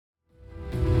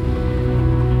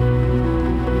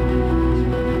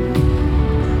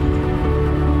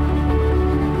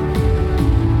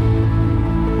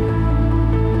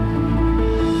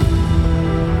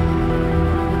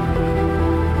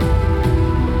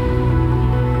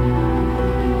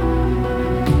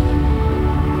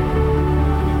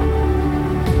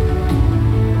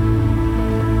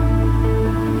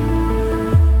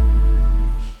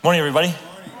Morning, everybody.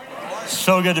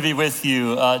 So good to be with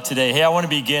you today. Hey, I want to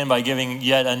begin by giving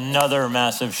yet another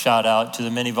massive shout out to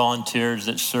the many volunteers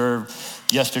that served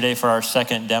yesterday for our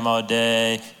second demo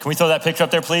day. Can we throw that picture up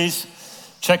there, please?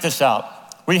 Check this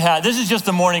out. This is just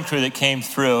the morning crew that came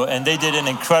through, and they did an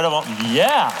incredible,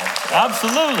 yeah,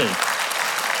 absolutely.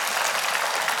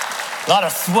 A lot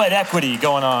of sweat equity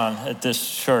going on at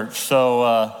this church.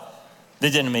 So they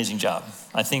did an amazing job.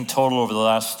 I think total over the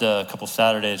last couple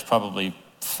Saturdays, probably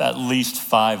at least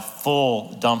 5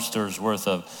 full dumpsters worth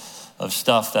of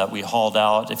stuff that we hauled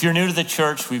out. If you're new to the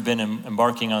church, we've been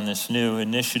embarking on this new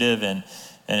initiative, and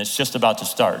it's just about to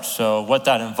start. So what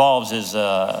that involves is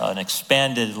an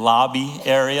expanded lobby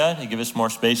area to give us more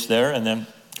space there, and then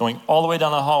going all the way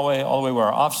down the hallway, all the way where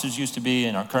our offices used to be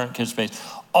and our current kids' space.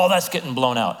 All that's getting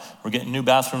blown out. We're getting new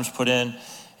bathrooms put in,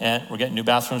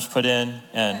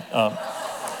 and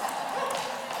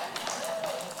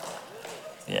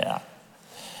yeah.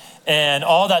 And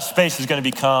all that space is going to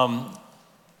become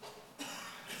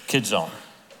kid zone.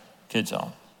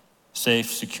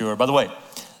 Safe, secure. By the way,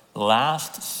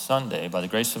 last Sunday, by the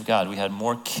grace of God, we had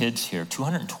more kids here,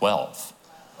 212,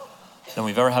 than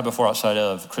we've ever had before outside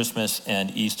of Christmas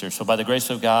and Easter. So by the grace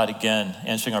of God, again,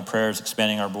 answering our prayers,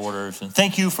 expanding our borders. And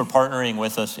thank you for partnering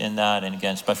with us in that. And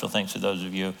again, special thanks to those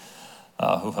of you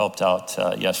who helped out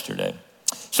yesterday.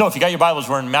 So if you got your Bibles,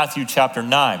 we're in Matthew chapter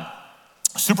 9.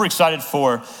 Super excited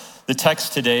for the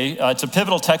text today. It's a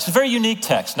pivotal text, a very unique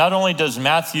text. Not only does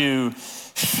Matthew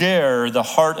share the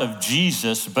heart of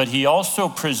Jesus, but he also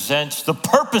presents the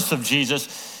purpose of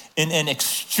Jesus in an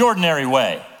extraordinary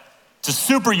way. It's a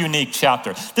super unique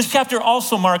chapter. This chapter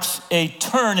also marks a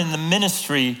turn in the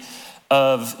ministry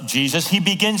of Jesus. He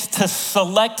begins to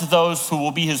select those who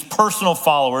will be his personal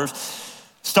followers.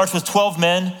 Starts with 12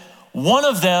 men. One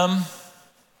of them,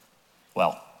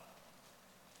 well,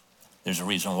 there's a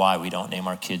reason why we don't name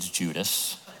our kids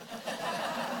Judas.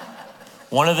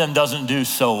 One of them doesn't do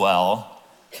so well.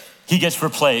 He gets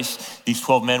replaced. These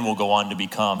 12 men will go on to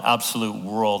become absolute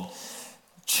world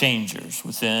changers.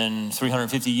 Within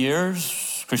 350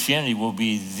 years, Christianity will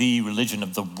be the religion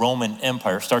of the Roman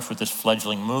Empire. It starts with this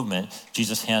fledgling movement.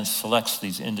 Jesus' hand selects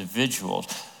these individuals.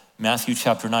 Matthew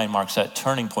chapter 9 marks that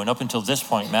turning point. Up until this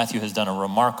point, Matthew has done a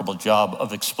remarkable job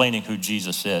of explaining who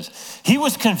Jesus is. He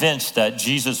was convinced that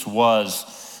Jesus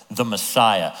was the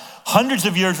Messiah. Hundreds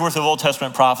of years worth of Old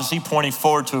Testament prophecy pointing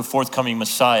forward to a forthcoming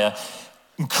Messiah,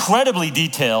 incredibly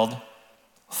detailed,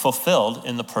 fulfilled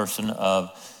in the person of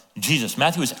Jesus.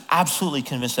 Matthew is absolutely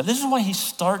convinced that. This is why he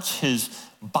starts his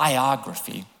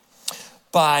biography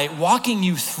by walking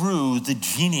you through the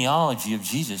genealogy of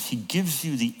Jesus. He gives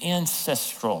you the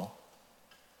ancestral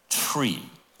tree,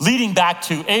 leading back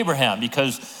to Abraham,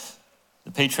 because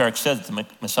the patriarch said that the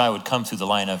Messiah would come through the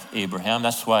line of Abraham.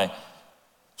 That's why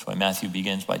Matthew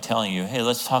begins by telling you, hey,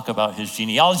 let's talk about his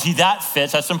genealogy. That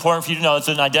fits. That's important for you to know. It's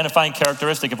an identifying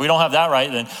characteristic. If we don't have that right,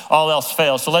 then all else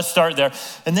fails. So let's start there.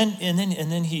 And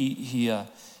then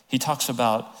he talks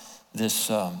about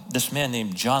this man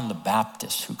named John the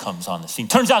Baptist who comes on the scene.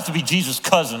 Turns out to be Jesus'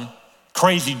 cousin,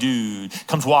 crazy dude,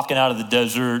 comes walking out of the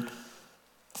desert,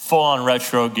 full on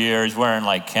retro gear. He's wearing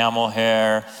like camel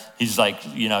hair. He's like,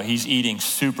 he's eating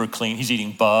super clean. He's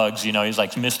eating bugs, he's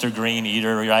like Mr. Green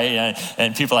Eater, right?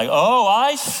 And people are like, oh,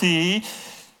 I see.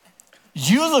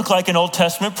 You look like an Old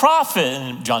Testament prophet.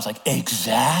 And John's like,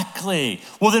 exactly.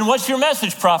 Well, then what's your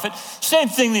message, prophet? Same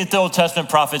thing that the Old Testament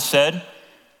prophet said.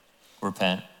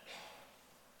 Repent.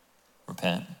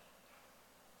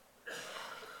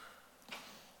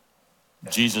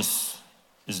 Jesus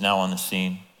is now on the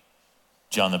scene.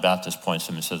 John the Baptist points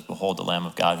to him and says, behold, the Lamb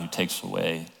of God who takes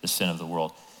away the sin of the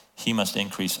world. He must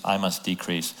increase, I must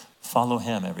decrease. Follow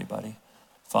him, everybody.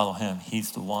 Follow him.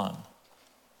 He's the one.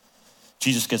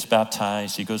 Jesus gets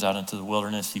baptized. He goes out into the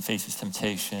wilderness. He faces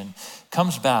temptation,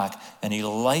 comes back, and he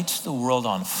lights the world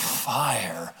on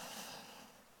fire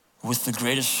with the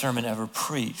greatest sermon ever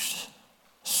preached,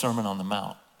 Sermon on the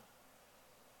Mount.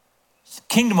 It's the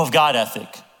kingdom of God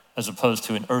ethic as opposed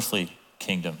to an earthly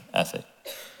kingdom ethic.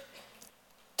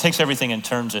 Takes everything and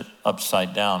turns it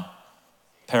upside down.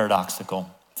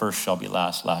 Paradoxical. First shall be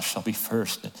last, last shall be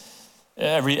first.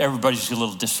 Everybody's a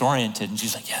little disoriented, and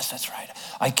she's like, yes, that's right.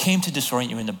 I came to disorient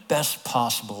you in the best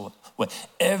possible way.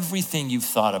 Everything you've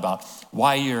thought about,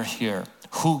 why you're here,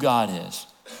 who God is,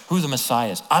 who the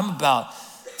Messiah is. I'm about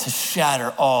to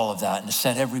shatter all of that and to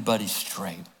set everybody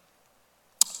straight.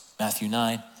 Matthew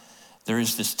 9, there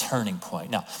is this turning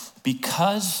point. Now,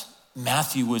 because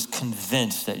Matthew was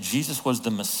convinced that Jesus was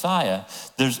the Messiah,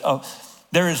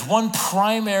 there is one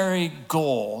primary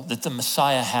goal that the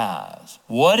Messiah has.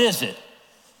 What is it?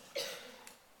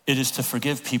 It is to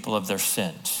forgive people of their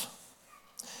sins.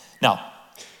 Now,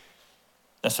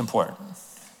 that's important.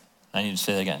 I need to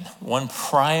say that again. One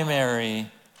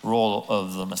primary role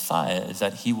of the Messiah is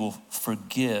that he will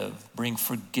bring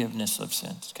forgiveness of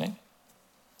sins, okay?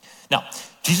 Now,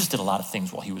 Jesus did a lot of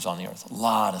things while he was on the earth, a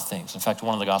lot of things. In fact,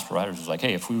 one of the gospel writers was like,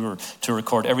 hey, if we were to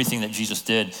record everything that Jesus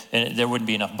did, and there wouldn't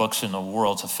be enough books in the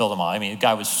world to fill them all. I mean, the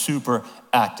guy was super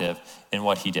active in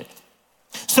what he did.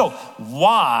 So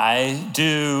why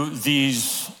do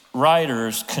these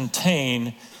writers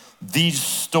contain these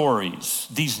stories,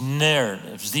 these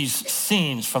narratives, these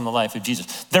scenes from the life of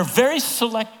Jesus? They're very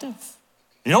selective.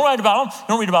 You don't read about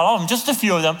all of them, just a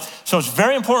few of them. So it's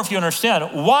very important for you to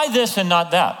understand why this and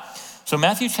not that. So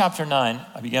Matthew chapter 9,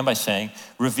 I began by saying,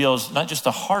 reveals not just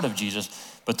the heart of Jesus,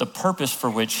 but the purpose for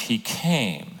which he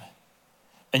came.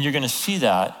 And you're going to see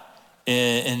that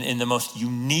in the most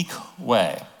unique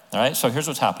way. All right, so here's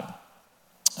what's happening.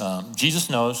 Jesus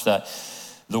knows that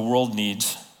the world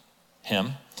needs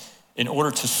him. In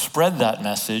order to spread that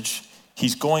message,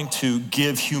 he's going to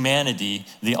give humanity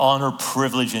the honor,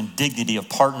 privilege, and dignity of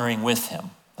partnering with him.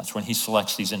 That's when he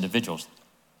selects these individuals.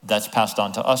 That's passed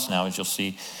on to us now, as you'll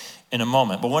see in a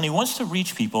moment. But when he wants to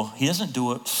reach people, he doesn't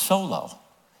do it solo.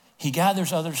 He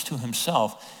gathers others to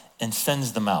himself and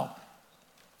sends them out.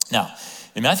 Now,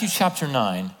 in Matthew chapter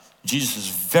 9, Jesus is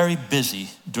very busy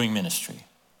doing ministry.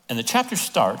 And the chapter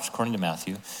starts, according to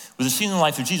Matthew, with a scene in the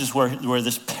life of Jesus where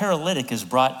this paralytic is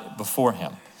brought before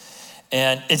him.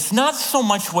 And it's not so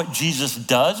much what Jesus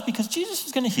does, because Jesus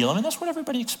is going to heal him, and that's what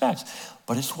everybody expects.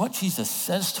 But it's what Jesus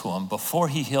says to him before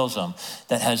he heals him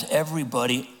that has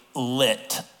everybody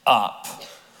lit up.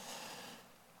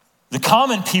 The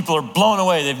common people are blown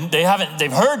away.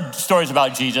 They've heard stories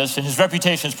about Jesus, and his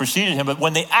reputation has preceded him, but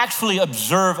when they actually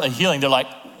observe a healing, they're like,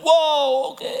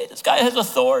 whoa, okay, this guy has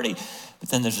authority. But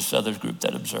then there's this other group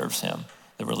that observes him,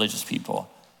 the religious people,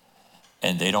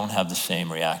 and they don't have the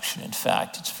same reaction. In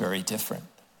fact, it's very different.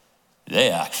 They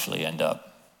actually end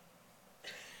up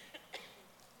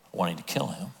wanting to kill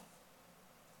him.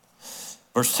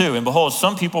 Verse 2, and behold,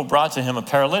 some people brought to him a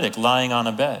paralytic lying on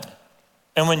a bed.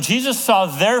 And when Jesus saw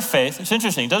their faith, it's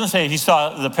interesting, it doesn't say he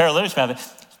saw the paralytic's faith,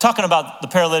 it's talking about the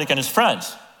paralytic and his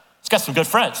friends. He's got some good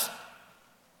friends.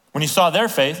 When he saw their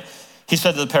faith, he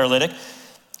said to the paralytic,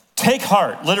 take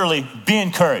heart, literally, be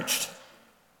encouraged.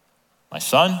 My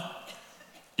son,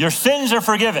 your sins are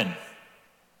forgiven.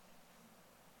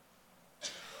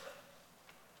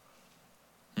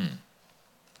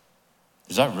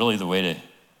 Is that really the way to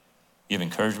give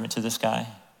encouragement to this guy?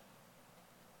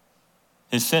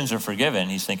 His sins are forgiven.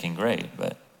 He's thinking, great,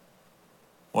 but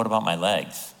what about my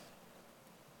legs?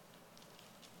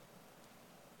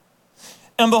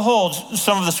 And behold,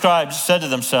 some of the scribes said to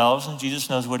themselves, and Jesus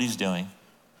knows what he's doing,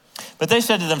 but they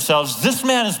said to themselves, this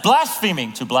man is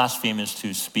blaspheming. To blaspheme is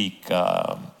to speak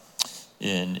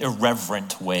in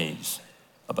irreverent ways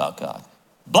about God.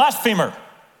 Blasphemer.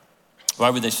 Why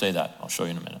would they say that? I'll show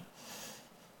you in a minute.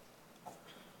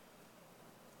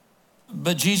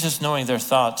 But Jesus, knowing their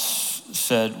thoughts,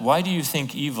 said, why do you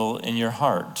think evil in your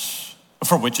hearts?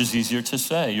 For which is easier to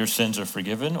say, your sins are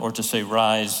forgiven, or to say,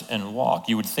 rise and walk?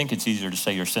 You would think it's easier to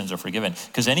say your sins are forgiven,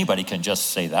 because anybody can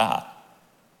just say that.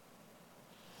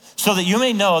 So that you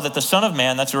may know that the Son of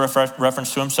Man, that's a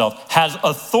reference to himself, has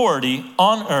authority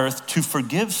on earth to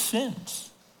forgive sins.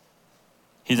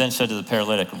 He then said to the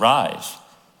paralytic, rise,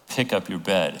 pick up your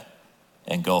bed,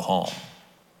 and go home.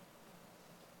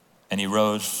 And he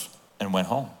rose and went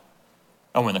home.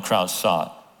 And when the crowd saw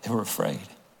it, they were afraid.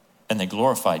 And they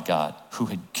glorified God, who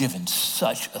had given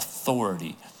such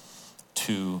authority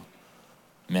to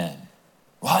men.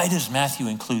 Why does Matthew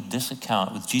include this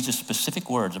account with Jesus' specific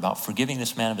words about forgiving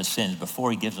this man of his sins before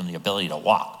he gives him the ability to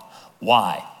walk?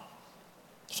 Why?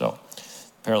 So,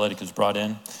 paralytic is brought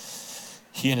in.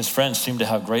 He and his friends seem to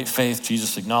have great faith.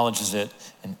 Jesus acknowledges it.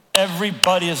 And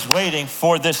everybody is waiting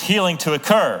for this healing to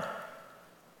occur.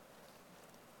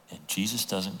 And Jesus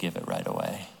doesn't give it right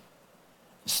away.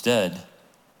 Instead,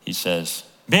 he says,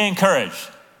 be encouraged.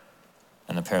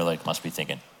 And the paralytic must be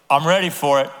thinking, I'm ready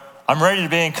for it. I'm ready to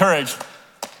be encouraged.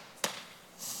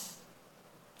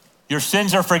 Your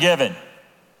sins are forgiven.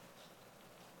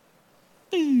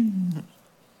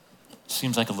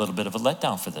 Seems like a little bit of a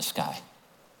letdown for this guy.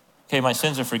 Okay, my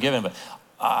sins are forgiven, but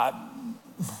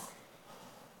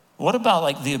what about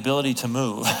like the ability to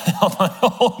move on my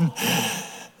own?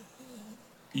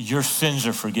 Your sins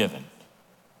are forgiven.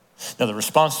 Now the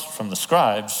response from the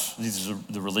scribes, these are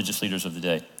the religious leaders of the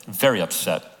day, very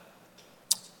upset.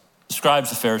 The scribes,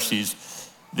 the Pharisees,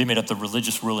 they made up the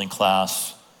religious ruling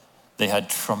class. They had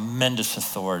tremendous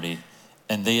authority,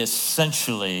 and they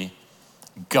essentially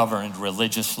governed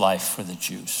religious life for the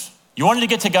Jews. You wanted to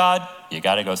get to God, you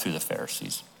got to go through the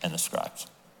Pharisees and the scribes.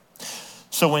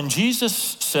 So when Jesus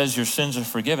says your sins are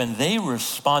forgiven, they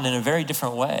respond in a very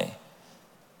different way.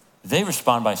 They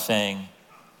respond by saying,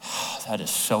 oh, that is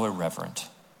so irreverent.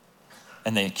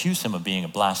 And they accuse him of being a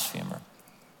blasphemer.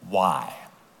 Why?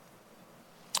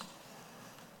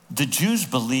 The Jews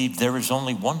believed there is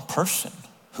only one person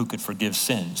who could forgive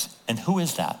sins. And who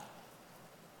is that?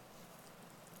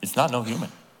 It's not no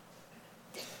human.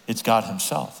 It's God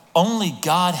himself. Only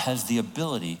God has the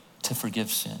ability to forgive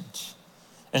sins.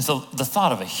 And so the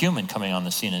thought of a human coming on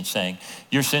the scene and saying,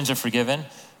 your sins are forgiven,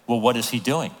 well, what is he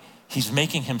doing? He's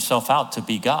making himself out to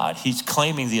be God. He's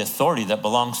claiming the authority that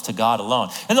belongs to God alone.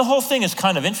 And the whole thing is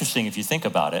kind of interesting if you think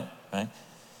about it, right?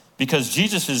 Because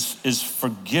Jesus is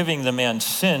forgiving the man's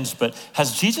sins, but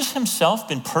has Jesus himself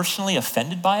been personally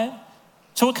offended by it?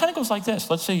 So it kind of goes like this.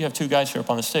 Let's say you have two guys here up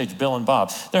on the stage, Bill and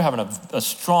Bob. They're having a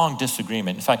strong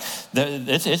disagreement. In fact,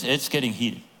 it's getting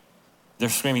heated. They're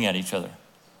screaming at each other.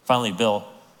 Finally, Bill,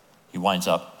 he winds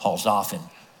up, hauls off, and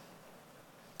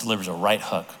delivers a right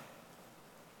hook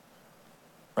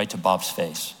right to Bob's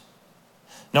face.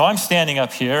 Now, I'm standing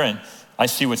up here, and I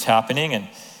see what's happening,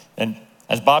 and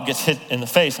as Bob gets hit in the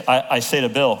face, I say to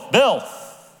Bill, Bill,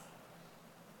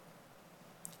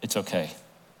 it's okay.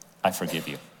 I forgive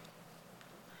you.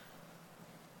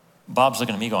 Bob's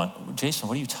looking at me going, Jason,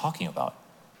 what are you talking about?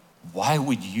 Why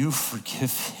would you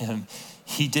forgive him?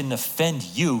 He didn't offend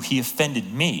you, he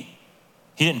offended me.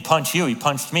 He didn't punch you, he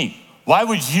punched me. Why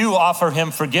would you offer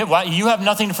him forgive? Why? You have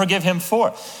nothing to forgive him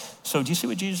for. So do you see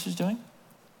what Jesus is doing?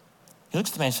 He looks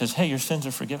at the man and says, hey, your sins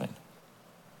are forgiven.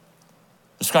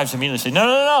 The scribes immediately say,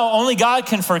 no, only God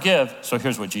can forgive. So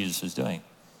here's what Jesus is doing.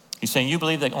 He's saying, you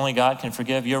believe that only God can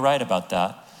forgive? You're right about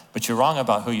that, but you're wrong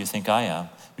about who you think I am.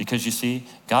 Because you see,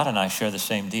 God and I share the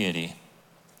same deity.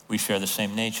 We share the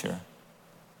same nature.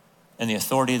 And the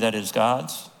authority that is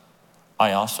God's,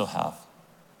 I also have.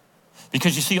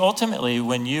 Because you see, ultimately,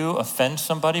 when you offend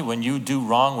somebody, when you do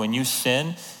wrong, when you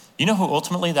sin, you know who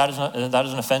ultimately that is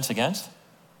an offense against?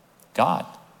 God.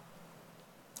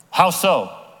 How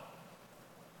so?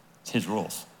 It's his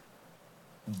rules.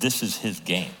 This is his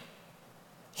game.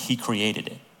 He created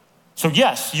it. So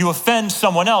yes, you offend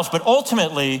someone else, but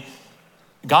ultimately,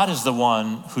 God is the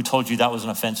one who told you that was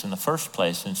an offense in the first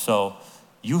place, and so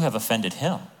you have offended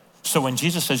him. So when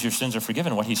Jesus says your sins are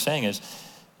forgiven, what he's saying is,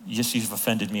 yes, you've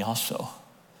offended me also,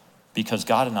 because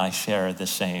God and I share the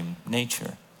same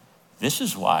nature. This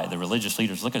is why the religious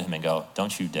leaders look at him and go,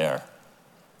 don't you dare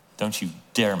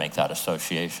make that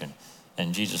association.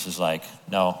 And Jesus is like,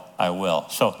 no, I will.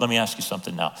 So let me ask you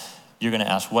something now. You're gonna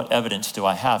ask, what evidence do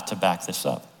I have to back this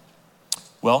up?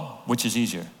 Well, which is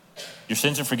easier? Your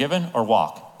sins are forgiven or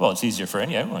walk? Well, it's easier for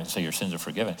anyone to say your sins are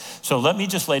forgiven. So let me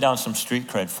just lay down some street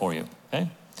cred for you, okay?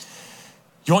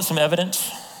 You want some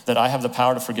evidence that I have the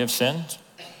power to forgive sins?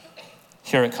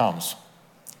 Here it comes.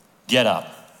 Get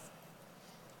up.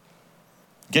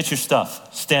 Get your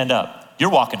stuff, stand up. You're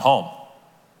walking home.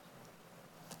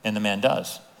 And the man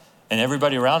does. And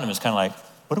everybody around him is kind of like,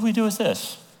 what do we do with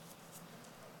this?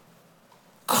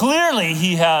 Clearly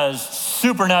he has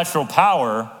supernatural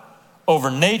power over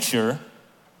nature.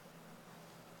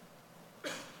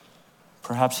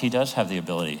 Perhaps he does have the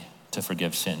ability to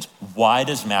forgive sins. Why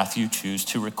does Matthew choose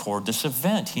to record this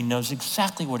event? He knows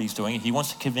exactly what he's doing. He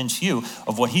wants to convince you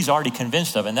of what he's already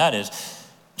convinced of, and that is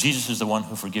Jesus is the one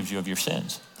who forgives you of your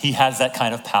sins. He has that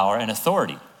kind of power and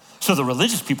authority. So the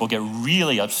religious people get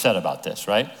really upset about this,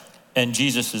 right? And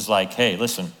Jesus is like, hey,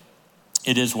 listen,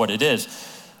 it is what it is.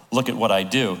 Look at what I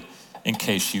do in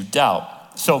case you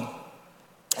doubt. So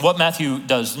what Matthew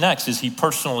does next is he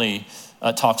personally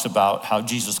talks about how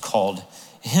Jesus called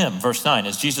him. Verse 9,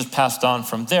 as Jesus passed on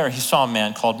from there, he saw a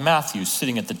man called Matthew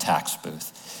sitting at the tax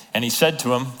booth. And he said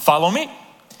to him, follow me.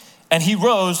 And he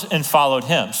rose and followed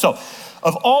him. So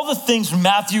of all the things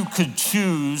Matthew could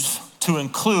choose to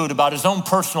include about his own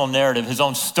personal narrative, his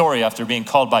own story after being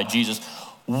called by Jesus,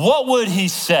 what would he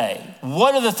say?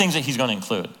 What are the things that he's going to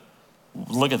include?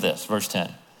 Look at this, verse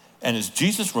 10. And as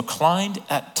Jesus reclined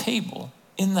at table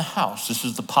in the house, this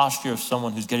is the posture of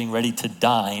someone who's getting ready to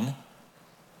dine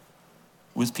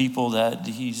with people that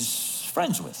he's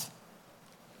friends with.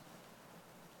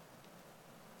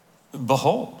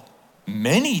 Behold,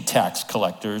 many tax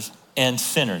collectors and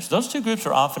sinners. Those two groups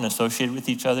are often associated with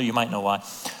each other. You might know why.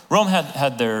 Rome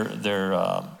had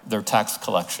their tax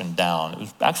collection down. It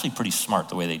was actually pretty smart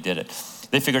the way they did it.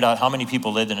 They figured out how many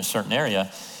people lived in a certain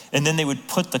area, and then they would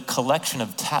put the collection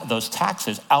of those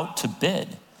taxes out to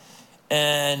bid,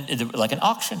 and like an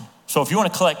auction. So if you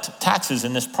want to collect taxes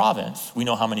in this province, we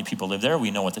know how many people live there. We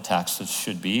know what the taxes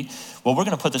should be. Well, we're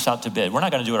going to put this out to bid. We're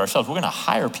not going to do it ourselves. We're going to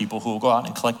hire people who will go out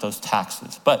and collect those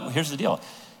taxes. But here's the deal.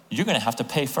 You're going to have to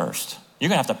pay first. You're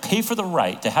going to have to pay for the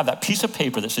right to have that piece of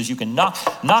paper that says you can knock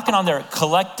it on there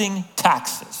collecting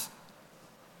taxes.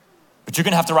 But you're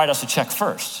going to have to write us a check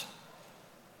first.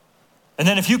 And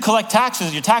then if you collect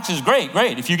taxes, your taxes, great.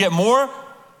 If you get more,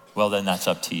 well, then that's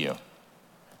up to you.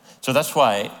 So that's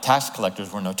why tax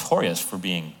collectors were notorious for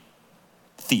being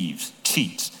thieves,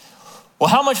 cheats. Well,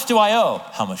 how much do I owe?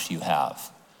 How much do you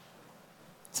have?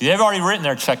 See, they've already written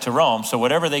their check to Rome, so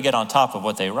whatever they get on top of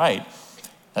what they write,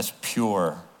 that's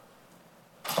pure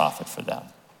profit for them.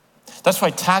 That's why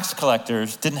tax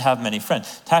collectors didn't have many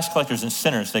friends. Tax collectors and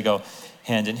sinners, they go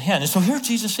hand in hand. And so here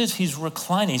Jesus is, he's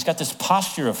reclining. He's got this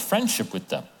posture of friendship with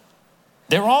them.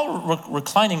 They're all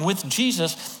reclining with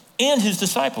Jesus and his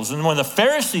disciples. And when the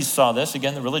Pharisees saw this,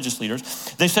 again, the religious leaders,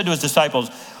 they said to his disciples,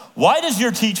 why does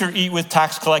your teacher eat with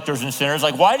tax collectors and sinners?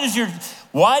 Like, why does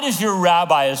your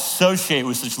rabbi associate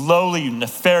with such lowly,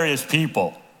 nefarious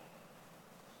people?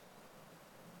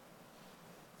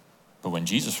 But when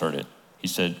Jesus heard it, he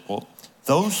said, well,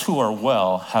 those who are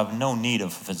well have no need of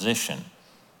a physician,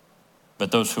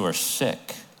 but those who are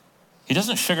sick. He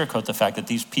doesn't sugarcoat the fact that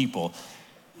these people,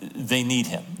 they need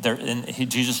him.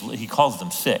 He calls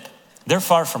them sick. They're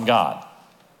far from God.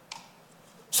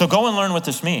 So go and learn what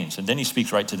this means. And then he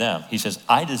speaks right to them. He says,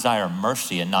 I desire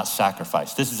mercy and not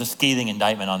sacrifice. This is a scathing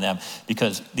indictment on them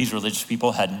because these religious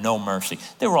people had no mercy.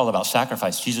 They were all about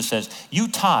sacrifice. Jesus says, you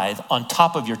tithe on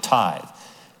top of your tithe.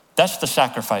 That's the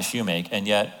sacrifice you make, and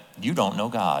yet you don't know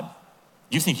God.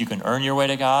 You think you can earn your way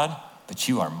to God, but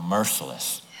you are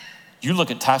merciless. You look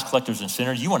at tax collectors and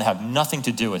sinners, you want to have nothing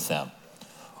to do with them.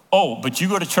 Oh, but you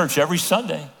go to church every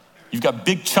Sunday. You've got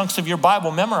big chunks of your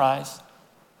Bible memorized.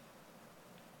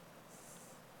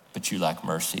 But you lack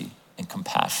mercy and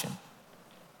compassion.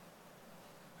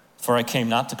 For I came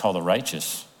not to call the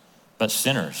righteous, but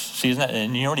sinners. See, isn't that,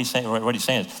 and you know what he's saying? What he's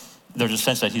saying is, there's a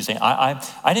sense that he's saying,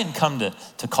 I didn't come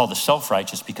to call the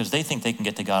self-righteous because they think they can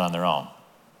get to God on their own.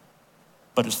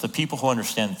 But it's the people who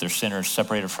understand that they're sinners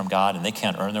separated from God and they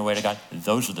can't earn their way to God.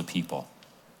 Those are the people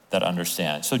that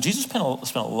understand. So Jesus spent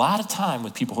a lot of time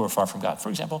with people who are far from God. For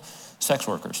example, sex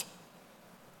workers,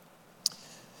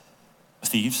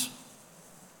 thieves,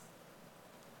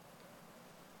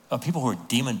 people who are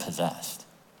demon-possessed.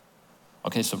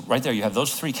 Okay, so right there you have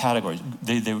those three categories.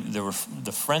 They were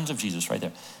the friends of Jesus right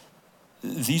there.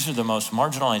 These are the most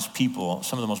marginalized people,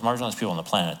 some of the most marginalized people on the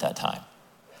planet at that time.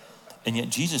 And yet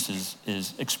Jesus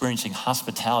is experiencing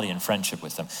hospitality and friendship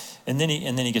with them. And then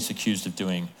he gets accused of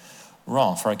doing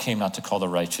wrong. For I came not to call the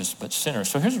righteous, but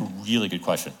sinners. So here's a really good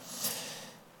question.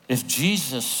 If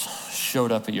Jesus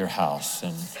showed up at your house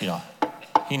and,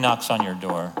 he knocks on your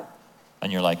door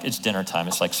and you're like, it's dinner time,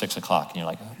 it's like 6 o'clock. And you're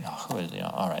like, no, who is it?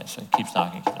 All right, so he keeps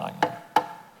knocking.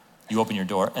 You open your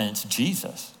door and it's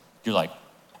Jesus. You're like,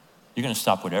 you're going to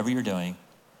stop whatever you're doing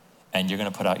and you're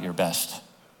going to put out your best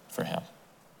for him.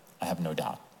 I have no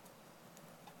doubt.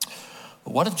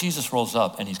 But what if Jesus rolls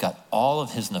up and he's got all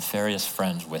of his nefarious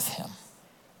friends with him?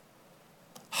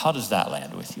 How does that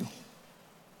land with you?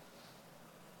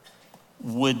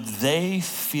 Would they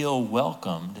feel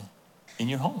welcomed in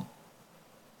your home?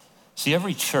 See,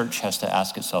 every church has to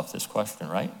ask itself this question,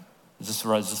 right? Is this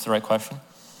the right question?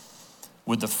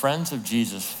 Would the friends of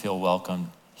Jesus feel welcomed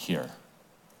here?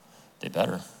 They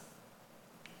better.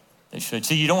 They should.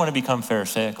 See, you don't want to become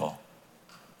pharisaical,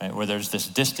 right? Where there's this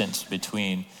distance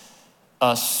between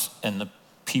us and the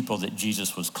people that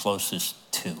Jesus was closest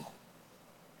to.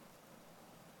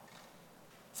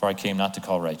 For I came not to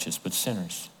call righteous, but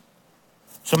sinners.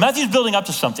 So Matthew's building up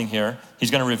to something here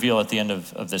he's going to reveal at the end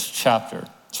of this chapter.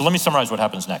 So let me summarize what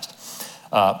happens next.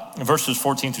 In verses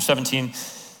 14 through 17,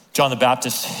 John the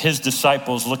Baptist, his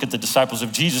disciples look at the disciples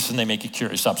of Jesus and they make a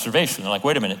curious observation. They're like,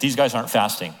 wait a minute, these guys aren't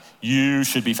fasting. You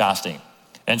should be fasting.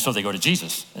 And so they go to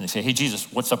Jesus and they say, hey,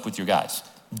 Jesus, what's up with your guys?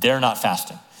 They're not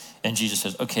fasting. And Jesus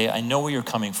says, okay, I know where you're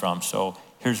coming from, so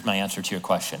here's my answer to your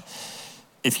question.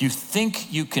 If you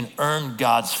think you can earn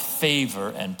God's favor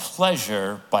and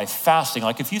pleasure by fasting,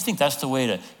 like if you think that's the way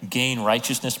to gain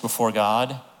righteousness before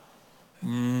God,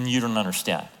 you don't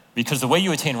understand. Because the way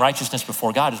you attain righteousness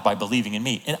before God is by believing in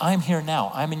me. And I'm here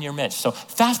now, I'm in your midst. So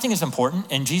fasting is important,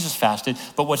 and Jesus fasted,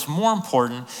 but what's more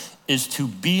important is to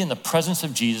be in the presence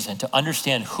of Jesus and to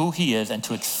understand who he is and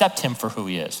to accept him for who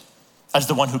he is, as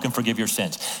the one who can forgive your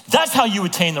sins. That's how you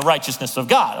attain the righteousness of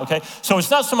God, okay? So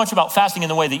it's not so much about fasting in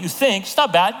the way that you think. It's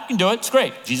not bad, you can do it, it's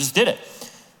great. Jesus did it.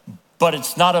 But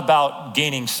it's not about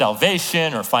gaining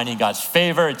salvation or finding God's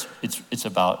favor. It's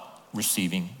about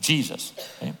receiving Jesus,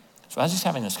 okay? So as he's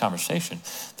having this conversation,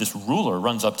 this ruler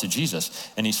runs up to Jesus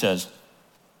and he says,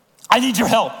 I need your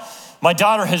help. My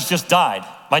daughter has just died.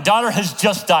 My daughter has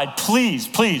just died. Please,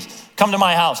 please come to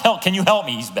my house. Help, can you help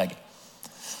me? He's begging.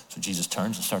 So Jesus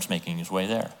turns and starts making his way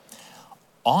there.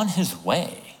 On his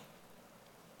way,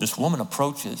 this woman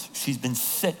approaches. She's been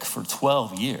sick for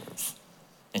 12 years.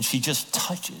 And she just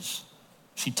touches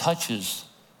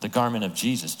the garment of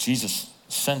Jesus. Jesus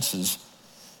senses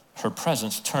her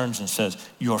presence, turns and says,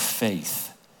 your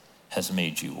faith has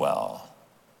made you well.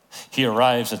 He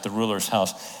arrives at the ruler's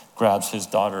house, grabs his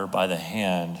daughter by the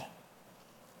hand.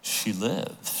 She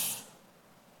lives.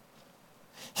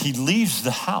 He leaves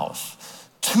the house.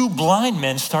 2 blind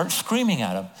men start screaming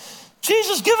at him,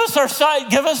 Jesus, give us our sight,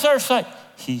 give us our sight.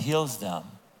 He heals them.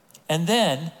 And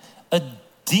then a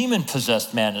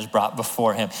demon-possessed man is brought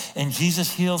before him, and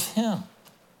Jesus heals him.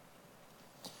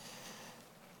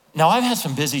 Now, I've had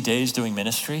some busy days doing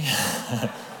ministry,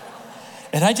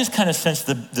 and I just kind of sense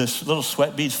this little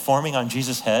sweat beads forming on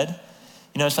Jesus' head.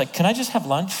 You know, it's like, can I just have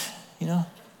lunch, you know?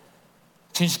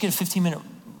 Can you just get a 15-minute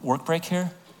work break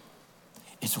here?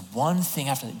 It's one thing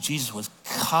after that. Jesus was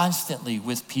constantly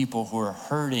with people who are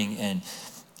hurting and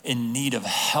in need of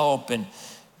help and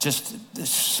just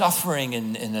suffering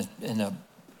in the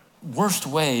worst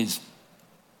ways,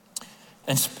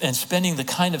 and spending the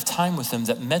kind of time with them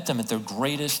that met them at their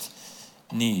greatest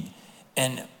need.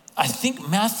 And I think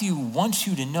Matthew wants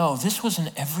you to know this was an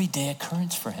everyday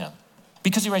occurrence for him,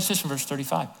 because he writes this in verse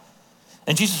 35.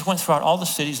 And Jesus went throughout all the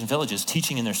cities and villages,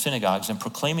 teaching in their synagogues and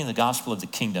proclaiming the gospel of the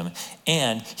kingdom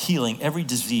and healing every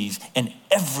disease and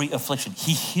every affliction.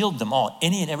 He healed them all,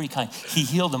 any and every kind. He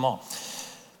healed them all.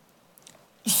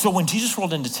 So when Jesus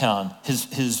rolled into town,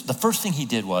 the first thing he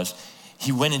did was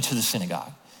he went into the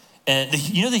synagogue. And the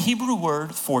Hebrew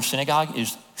word for synagogue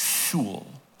is shul.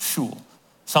 Shul.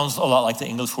 Sounds a lot like the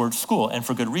English word school, and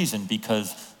for good reason,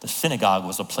 because the synagogue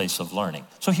was a place of learning.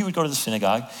 So he would go to the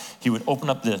synagogue, he would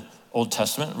open up the Old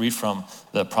Testament, read from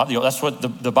that's what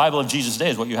the Bible of Jesus'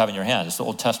 day is, what you have in your hand. It's the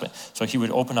Old Testament. So he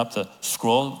would open up the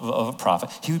scroll of a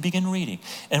prophet. He would begin reading.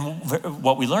 And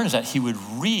what we learn is that he would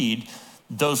read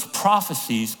those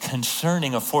prophecies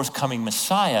concerning a forthcoming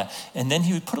Messiah, and then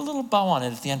he would put a little bow on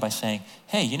it at the end by saying,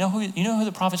 hey, you know who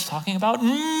the prophet's talking about?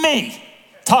 Me!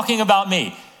 Talking about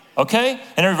me, okay?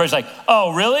 And everybody's like,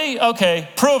 oh, really? Okay,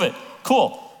 prove it.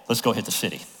 Cool. Let's go hit the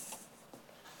city.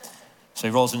 So he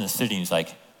rolls into the city and he's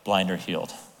like, blind are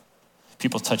healed.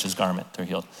 People touch his garment, they're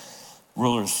healed.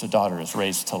 Ruler's daughter is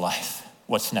raised to life.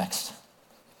 What's next?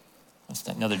 What's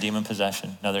next? Another demon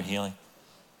possession, another healing.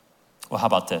 Well, how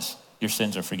about this? Your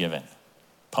sins are forgiven.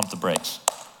 Pump the brakes.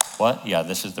 What? Yeah,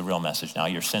 this is the real message now.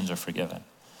 Your sins are forgiven.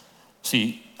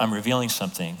 See, I'm revealing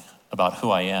something about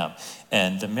who I am,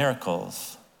 and the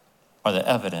miracles are the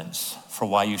evidence for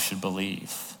why you should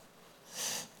believe.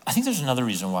 I think there's another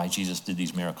reason why Jesus did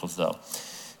these miracles, though.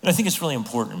 And I think it's really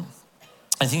important.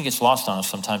 I think it gets lost on us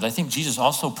sometimes. I think Jesus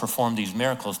also performed these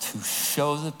miracles to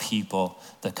show the people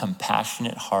the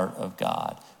compassionate heart of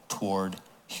God toward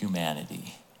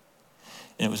humanity.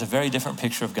 And it was a very different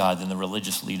picture of God than what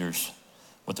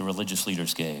the religious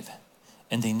leaders gave.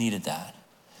 And they needed that,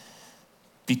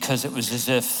 because it was as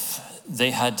if they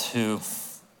had to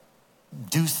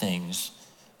do things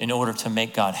in order to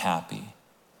make God happy.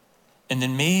 And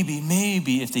then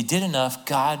maybe if they did enough,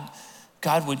 God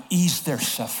would ease their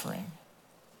suffering.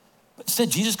 But instead,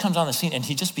 Jesus comes on the scene and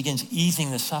he just begins easing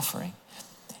the suffering.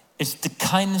 It's the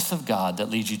kindness of God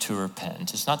that leads you to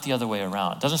repent. It's not the other way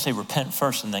around. It doesn't say repent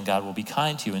first and then God will be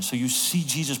kind to you. And so you see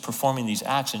Jesus performing these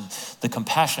acts and the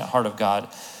compassionate heart of God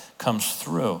comes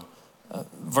through.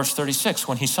 Verse 36,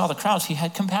 when he saw the crowds, he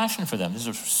had compassion for them. This is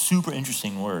a super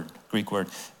interesting word, Greek word,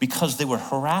 because they were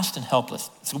harassed and helpless.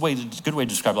 It's a good way to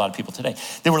describe a lot of people today.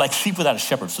 They were like sheep without a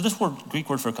shepherd. So this word, Greek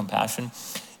word for compassion,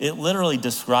 it literally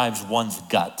describes one's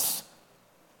guts.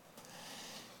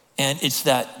 And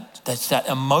that's that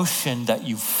emotion that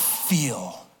you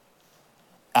feel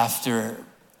after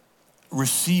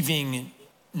receiving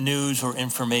news or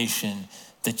information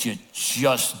that you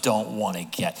just don't want to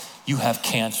get. You have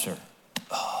cancer.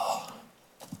 Oh.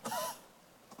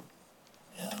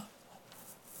 Yeah.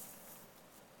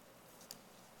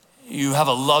 You have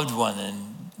a loved one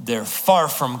and they're far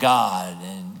from God,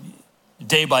 and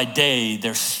day by day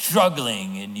they're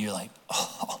struggling, and you're like,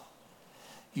 oh,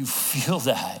 you feel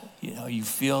that, you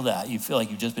feel that. You feel like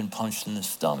you've just been punched in the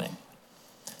stomach.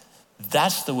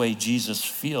 That's the way Jesus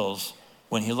feels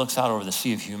when he looks out over the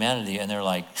sea of humanity and they're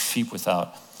like sheep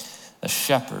without a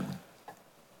shepherd.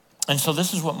 And so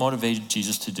this is what motivated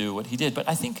Jesus to do what he did. But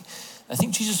I think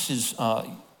Jesus is,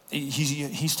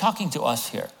 he's talking to us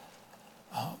here.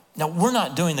 Now, we're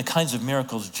not doing the kinds of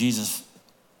miracles Jesus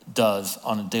does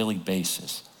on a daily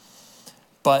basis,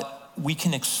 but we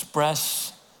can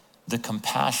express the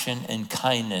compassion and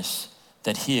kindness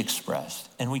that he expressed.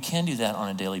 And we can do that on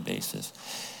a daily basis.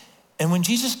 And when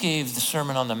Jesus gave the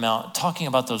Sermon on the Mount, talking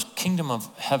about those kingdom of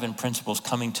heaven principles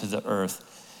coming to the earth,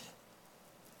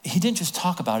 he didn't just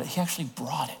talk about it, he actually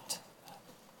brought it.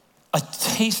 A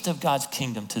taste of God's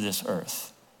kingdom to this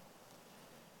earth.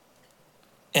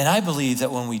 And I believe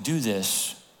that when we do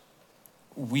this,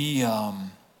 we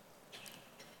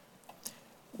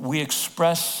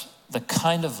express the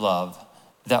kind of love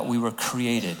that we were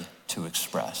created to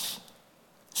express.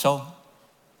 So,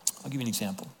 I'll give you an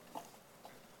example.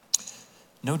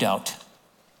 No doubt,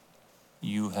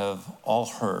 you have all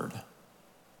heard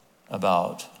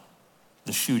about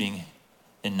the shooting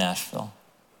in Nashville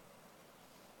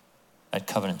at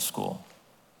Covenant School.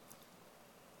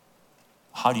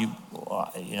 How do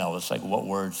it's like, what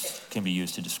words can be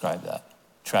used to describe that?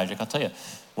 Tragic. I'll tell you,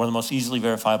 one of the most easily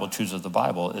verifiable truths of the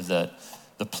Bible is that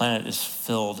the planet is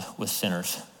filled with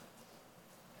sinners.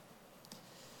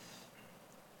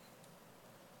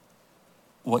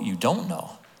 What you don't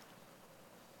know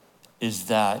is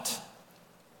that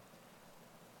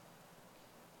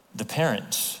the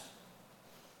parents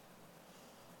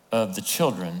of the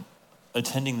children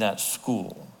attending that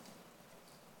school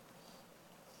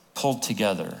pulled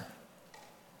together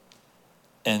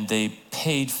and they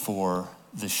paid for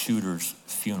the shooter's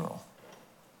funeral.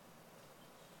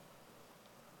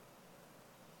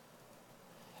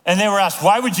 And they were asked,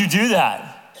 why would you do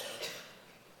that?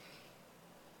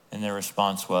 And their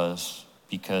response was,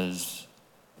 because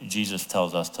Jesus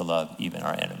tells us to love even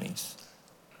our enemies.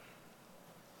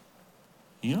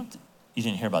 You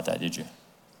didn't hear about that, did you?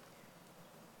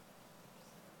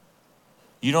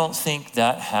 You don't think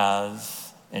that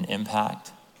has an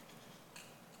impact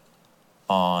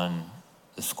on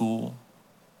the school,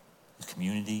 the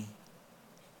community,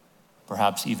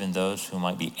 perhaps even those who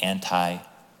might be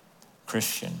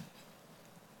anti-Christian?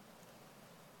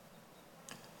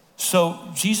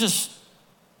 So Jesus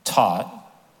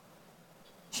taught,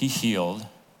 he healed,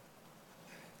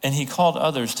 and he called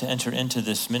others to enter into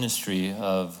this ministry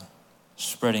of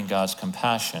spreading God's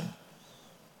compassion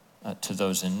to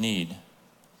those in need.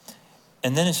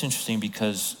 And then it's interesting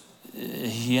because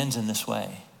he ends in this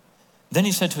way. Then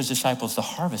he said to his disciples, the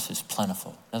harvest is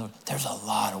plentiful. In other words, there's a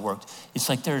lot of work. It's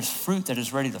like there's fruit that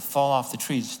is ready to fall off the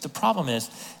trees. The problem is,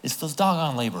 it's those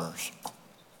doggone laborers.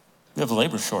 We have a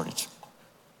labor shortage.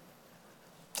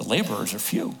 The laborers are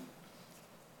few.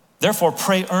 Therefore,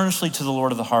 pray earnestly to the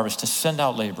Lord of the harvest to send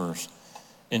out laborers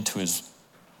into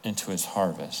his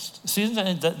harvest. See,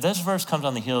 this verse comes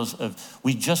on the heels of,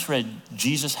 we just read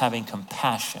Jesus having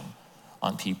compassion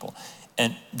on people.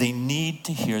 And they need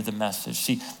to hear the message.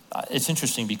 See, it's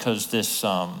interesting because this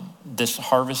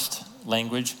harvest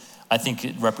language, I think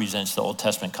it represents the Old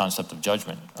Testament concept of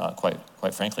judgment,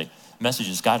 quite frankly. The message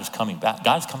is God is coming back.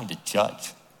 God is coming to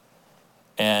judge.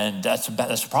 And that's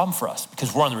a problem for us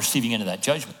because we're on the receiving end of that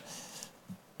judgment.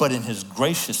 But in his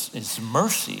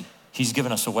mercy, he's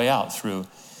given us a way out through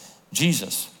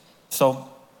Jesus. So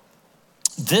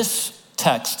this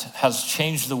text has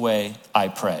changed the way I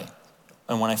pray.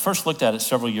 And when I first looked at it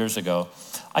several years ago,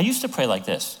 I used to pray like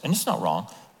this, and it's not wrong,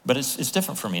 but it's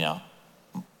different for me now.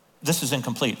 This is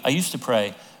incomplete. I used to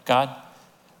pray, God,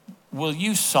 will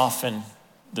you soften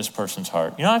this person's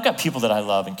heart? You know, I've got people that I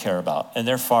love and care about, and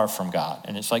they're far from God.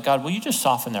 And it's like, God, will you just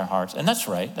soften their hearts? And that's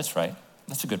right. That's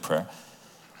a good prayer.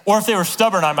 Or if they were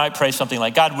stubborn, I might pray something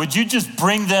like, God, would you just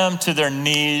bring them to their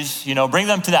knees, bring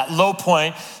them to that low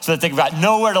point so that they've got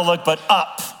nowhere to look but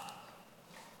up.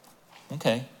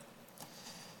 Okay.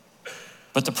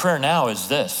 But the prayer now is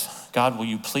this: God, will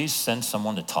you please send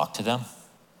someone to talk to them?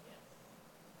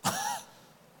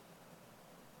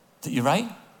 You're right?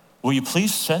 Will you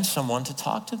please send someone to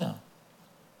talk to them?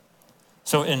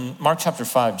 So in Mark chapter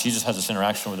 5, Jesus has this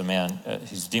interaction with a man.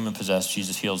 He's demon-possessed.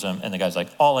 Jesus heals him. And the guy's like,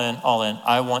 all in.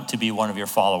 I want to be one of your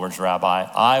followers, Rabbi.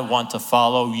 I want to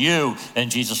follow you.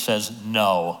 And Jesus says,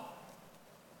 no,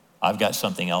 I've got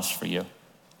something else for you.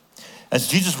 As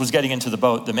Jesus was getting into the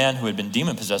boat, the man who had been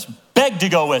demon-possessed begged to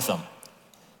go with him.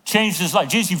 Changed his life.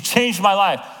 Jesus, you've changed my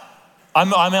life.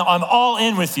 I'm all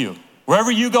in with you.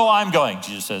 Wherever you go, I'm going.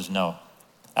 Jesus says, no,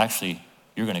 actually,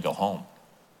 you're going to go home.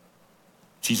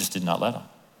 Jesus did not let him,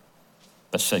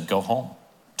 but said, go home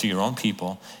to your own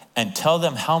people and tell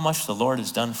them how much the Lord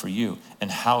has done for you and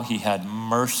how he had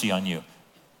mercy on you.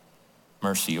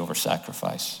 Mercy over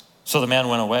sacrifice. So the man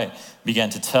went away, began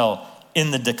to tell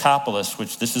in the Decapolis,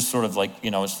 which this is sort of like,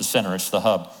 it's the center, it's the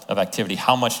hub of activity,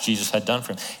 how much Jesus had done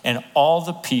for him. And all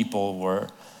the people were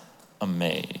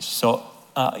amazed. So,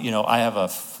 I have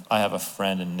a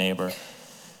friend and neighbor,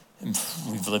 and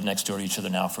we've lived next door to each other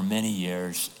now for many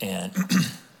years, and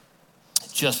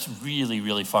just really,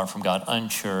 really far from God,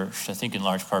 unchurched, I think in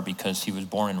large part because he was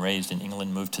born and raised in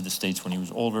England, moved to the States when he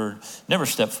was older, never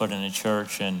stepped foot in a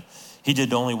church, and he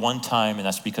did only one time, and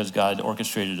that's because God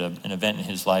orchestrated an event in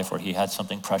his life where he had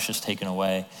something precious taken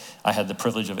away. I had the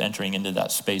privilege of entering into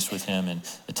that space with him and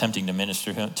attempting to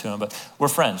minister to him, but we're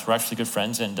friends. We're actually good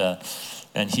friends, and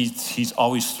he's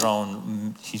always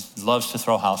he loves to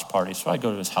throw house parties, so I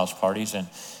go to his house parties, and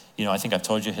I think I've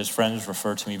told you, his friends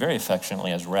refer to me very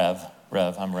affectionately as Rev.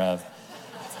 I'm Rev,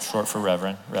 short for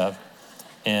Reverend, Rev.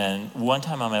 And one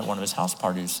time I'm at one of his house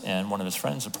parties, and one of his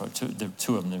friends approached, the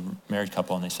two of them, the married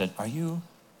couple, and they said, are you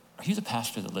the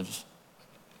pastor that lives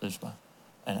by?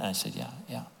 And I said,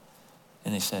 yeah.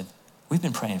 And they said, we've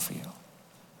been praying for you.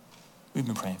 We've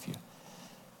been praying for you.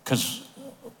 Because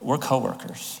we're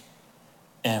coworkers,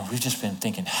 and we've just been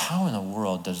thinking, how in the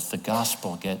world does the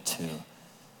gospel get to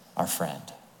our friend?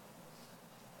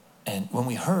 And when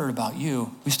we heard about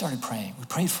you, we started praying. We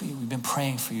prayed for you. We've been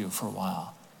praying for you for a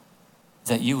while,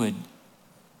 that you would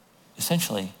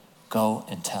essentially go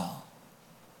and tell.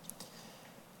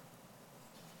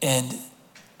 And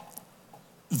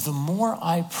the more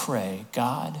I pray,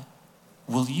 God,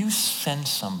 will you send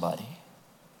somebody,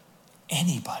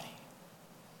 anybody,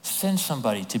 send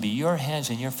somebody to be your hands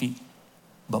and your feet,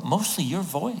 but mostly your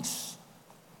voice.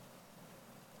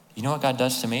 You know what God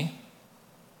does to me?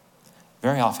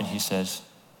 Very often he says,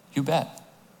 you bet,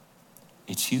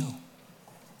 it's you.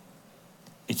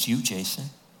 It's you, Jason.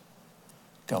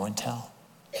 Go and tell.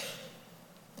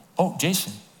 Oh,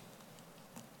 Jason,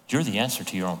 you're the answer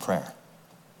to your own prayer.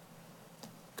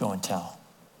 Go and tell.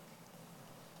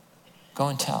 Go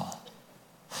and tell.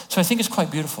 So I think it's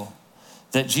quite beautiful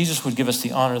that Jesus would give us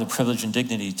the honor, the privilege, and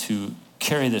dignity to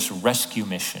carry this rescue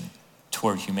mission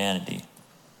toward humanity.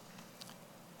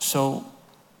 So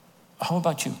how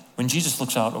about you? When Jesus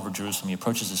looks out over Jerusalem, he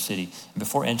approaches the city, and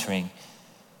before entering,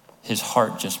 his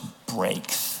heart just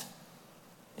breaks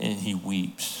and he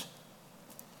weeps.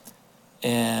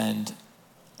 And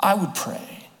I would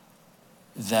pray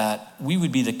that we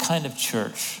would be the kind of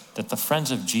church that the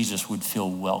friends of Jesus would feel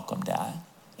welcomed at,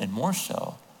 and more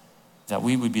so, that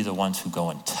we would be the ones who go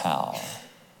and tell.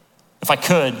 If I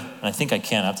could, and I think I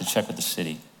can, I have to check with the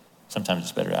city. Sometimes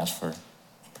it's better to ask for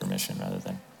permission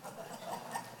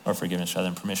or forgiveness rather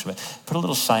than permission, but put a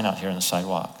little sign out here on the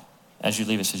sidewalk. As you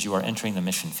leave, it says, you are entering the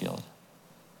mission field.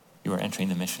 You are entering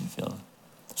the mission field.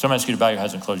 So I'm going to ask you to bow your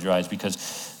heads and close your eyes,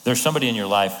 because there's somebody in your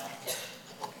life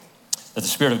that the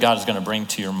Spirit of God is going to bring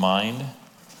to your mind,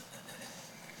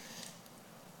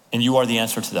 and you are the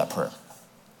answer to that prayer.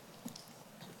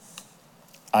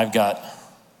 I've got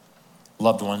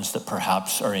loved ones that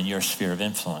perhaps are in your sphere of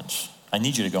influence. I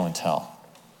need you to go and tell.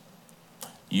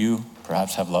 You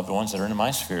perhaps have loved ones that are in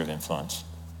my sphere of influence.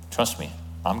 Trust me,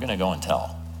 I'm going to go and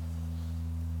tell.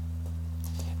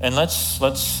 And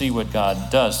let's see what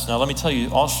God does. Now, let me tell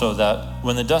you also that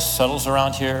when the dust settles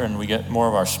around here and we get more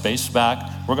of our space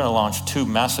back, we're going to launch 2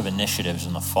 massive initiatives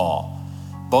in the fall.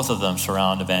 Both of them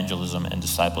surround evangelism and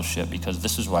discipleship, because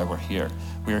this is why we're here.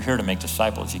 We are here to make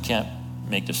disciples. You can't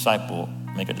make a disciple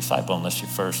unless you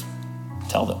first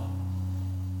tell them.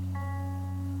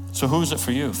 So who is it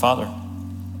for you? Father,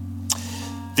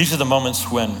 these are the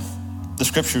moments when the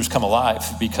scriptures come alive,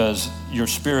 because your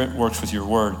Spirit works with your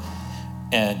word,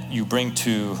 and you bring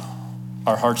to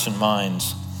our hearts and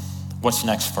minds what's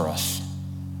next for us.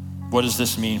 What does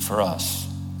this mean for us?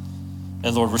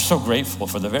 And Lord, we're so grateful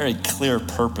for the very clear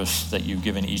purpose that you've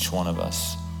given each one of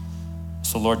us.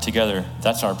 So Lord, together,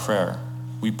 that's our prayer.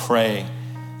 We pray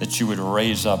that you would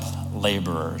raise up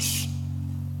laborers,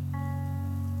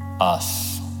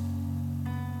 us,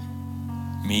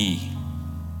 me,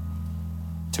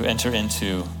 to enter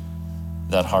into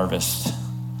that harvest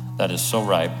that is so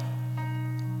ripe.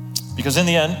 Because in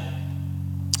the end,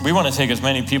 we want to take as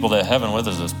many people to heaven with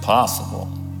us as possible.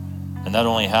 And that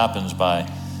only happens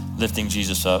by lifting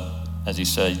Jesus up. As he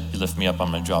said, you lift me up,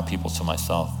 I'm going to draw people to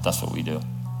myself. That's what we do.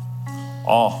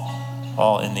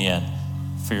 All in the end.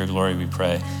 For your glory we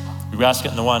pray. We ask it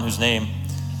in the one whose name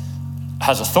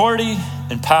has authority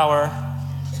and power.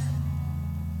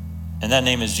 And that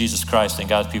name is Jesus Christ. And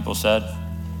God's people said,